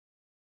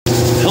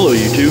Hello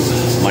YouTube,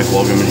 Mike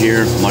Walgerman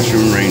here,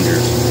 Mushroom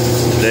Rangers.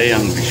 Today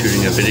I'm going to be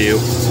shooting a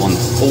video on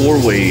 4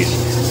 ways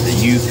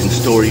that you can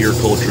store your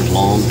cultures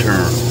long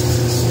term.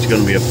 It's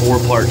going to be a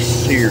 4-part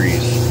series.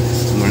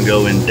 I'm going to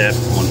go in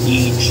depth on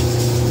each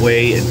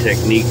way and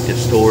technique to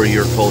store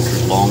your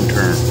cultures long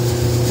term.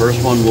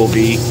 First one will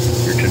be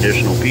your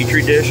traditional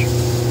petri dish,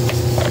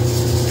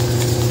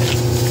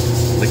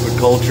 liquid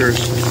cultures,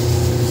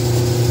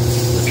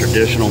 the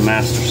traditional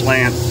master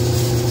slant,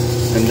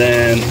 and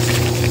then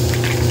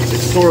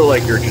it's sort of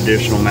like your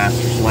traditional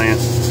master slant.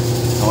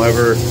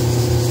 However,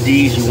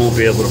 these you won't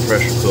be able to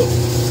pressure cook.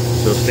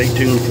 So stay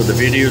tuned for the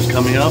videos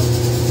coming up,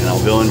 and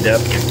I'll go in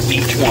depth with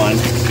each one,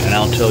 and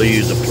I'll tell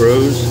you the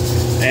pros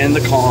and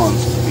the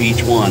cons of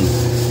each one.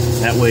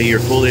 That way you're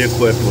fully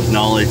equipped with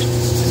knowledge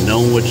and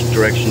knowing which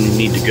direction you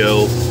need to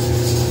go,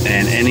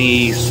 and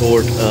any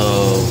sort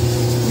of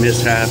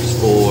mishaps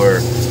or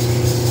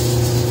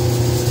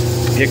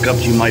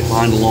hiccups you might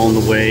find along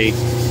the way,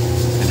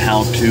 and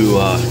how to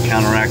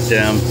counteract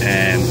them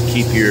and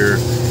keep your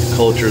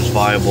cultures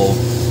viable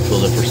for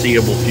the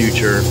foreseeable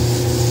future,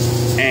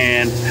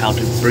 and how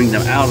to bring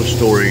them out of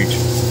storage,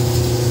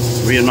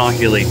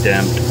 re-inoculate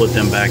them to put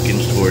them back in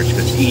storage,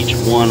 because each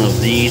one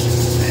of these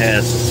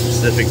has a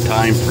specific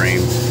time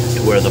frame to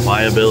where the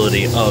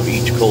viability of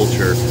each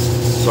culture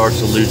starts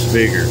to lose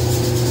vigor.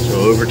 So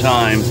over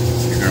time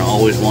you're going to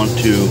always want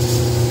to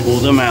pull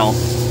them out,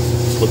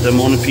 put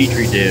them on a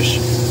petri dish,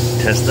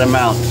 test them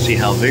out to see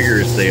how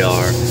vigorous they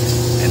are,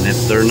 and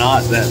if they're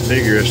not that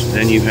vigorous,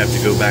 then you have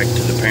to go back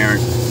to the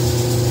parent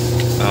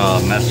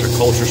master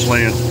culture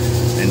slant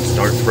and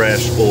start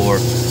fresh, or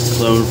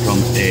clone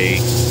from a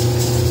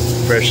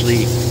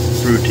freshly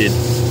fruited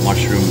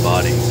mushroom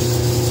body.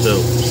 So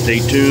stay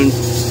tuned,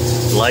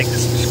 like,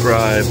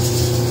 subscribe,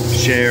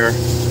 share,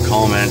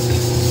 comment,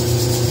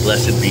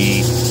 blessed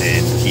be,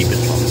 and keep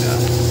it fun,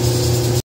 guys.